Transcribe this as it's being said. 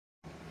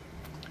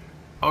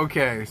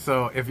Okay,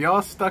 so if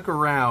y'all stuck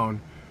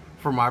around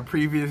for my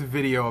previous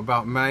video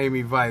about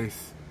Miami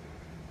Vice,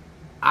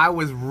 I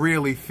was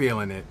really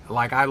feeling it.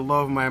 Like, I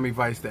love Miami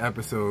Vice, the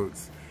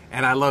episodes,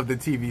 and I love the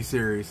TV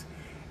series.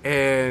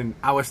 And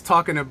I was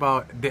talking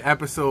about the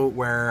episode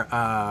where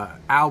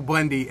Al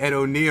Bundy, Ed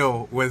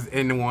O'Neill was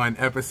in one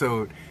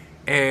episode.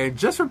 And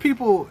just for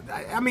people,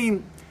 I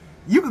mean,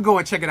 you could go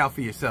and check it out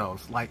for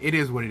yourselves. Like, it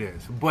is what it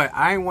is. But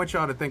I didn't want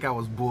y'all to think I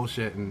was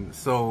bullshitting.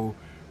 So,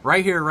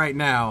 right here, right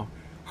now,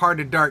 Heart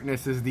of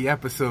Darkness is the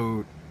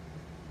episode.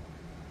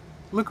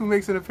 Look who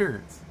makes an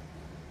appearance.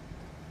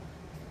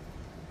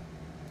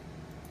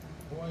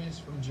 Boys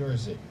from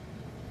Jersey.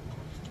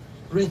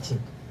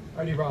 Richard.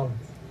 Artie Rollins.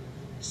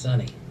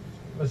 Sonny.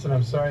 Listen,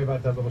 I'm sorry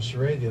about that little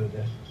charade the other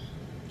day.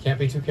 Can't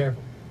be too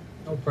careful.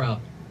 No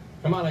problem.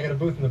 Come on, I got a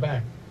booth in the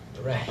back.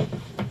 Right.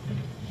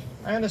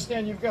 I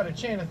understand you've got a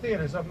chain of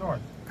theaters up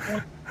north.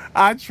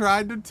 I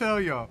tried to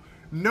tell y'all.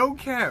 No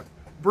cap.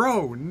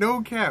 Bro,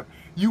 no cap.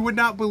 You would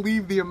not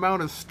believe the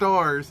amount of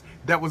stars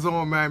that was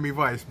on Miami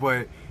Vice,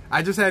 but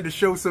I just had to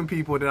show some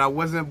people that I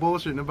wasn't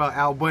bullshitting about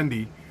Al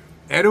Bundy.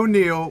 Ed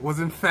O'Neill was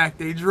in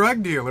fact a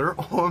drug dealer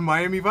on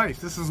Miami Vice.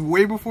 This is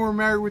way before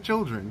Married with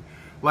Children.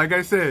 Like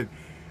I said.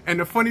 And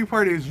the funny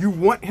part is you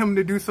want him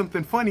to do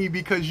something funny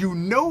because you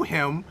know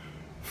him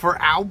for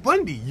Al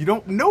Bundy. You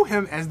don't know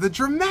him as the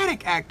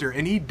dramatic actor,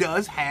 and he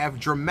does have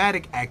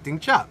dramatic acting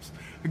chops.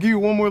 I'll give you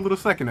one more little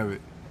second of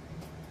it.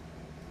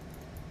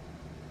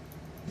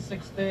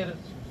 6 theaters,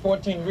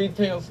 14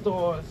 retail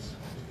stores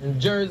in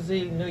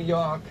Jersey, New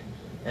York,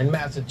 and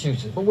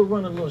Massachusetts. But we're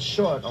running a little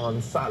short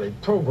on solid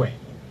programming.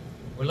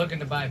 We're looking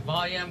to buy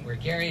volume. We're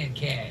carrying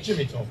cash.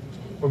 Jimmy told me.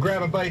 We'll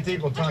grab a bite to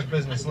eat. We'll talk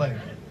business later.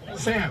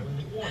 Sam.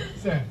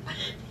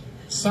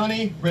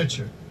 Sonny,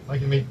 Richard. I'd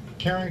like to meet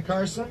Karen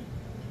Carson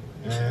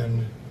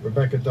and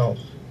Rebecca Dole,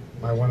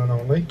 my one and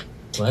only.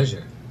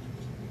 Pleasure.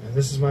 And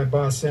this is my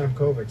boss, Sam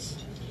Kovics.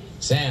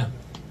 Sam.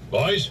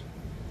 Boys,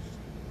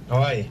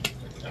 How are you?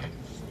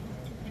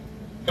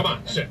 come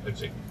on, sit. Let's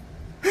see.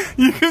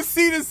 You can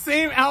see the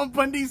same Al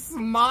Bundy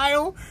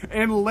smile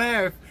and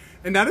laugh.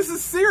 And now this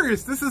is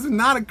serious. This is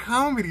not a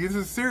comedy. This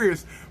is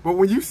serious. But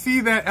when you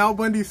see that Al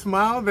Bundy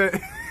smile, that...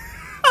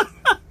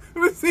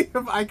 Let me see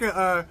if I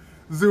can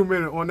zoom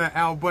in on that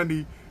Al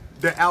Bundy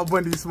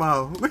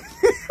smile.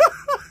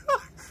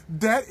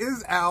 That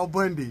is Al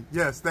Bundy.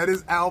 Yes, that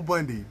is Al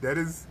Bundy. That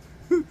is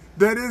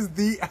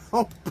the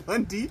Al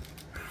Bundy.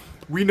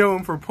 We know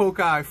him for Polk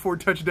Eye, 4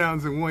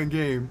 touchdowns in 1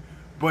 game.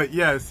 But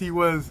yes, he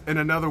was in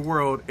another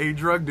world a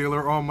drug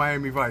dealer on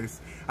Miami Vice.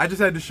 I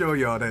just had to show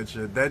y'all that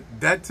shit.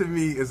 That to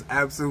me is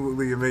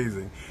absolutely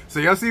amazing. So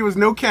y'all see, it was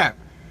no cap.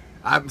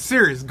 I'm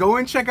serious. Go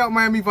and check out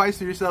Miami Vice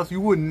for yourselves. You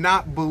would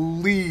not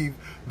believe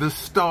the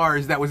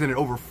stars that was in it.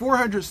 Over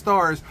 400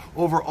 stars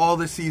over all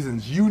the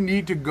seasons. You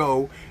need to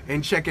go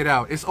and check it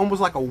out. It's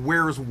almost like a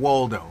Where's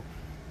Waldo.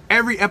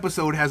 Every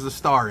episode has a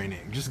star in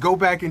it. Just go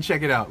back and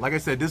check it out. Like I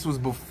said, this was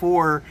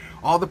before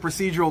all the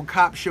procedural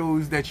cop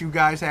shows that you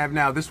guys have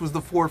now. This was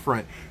the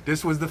forefront.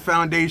 This was the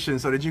foundation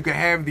so that you could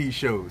have these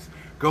shows.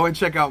 Go and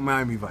check out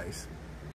Miami Vice.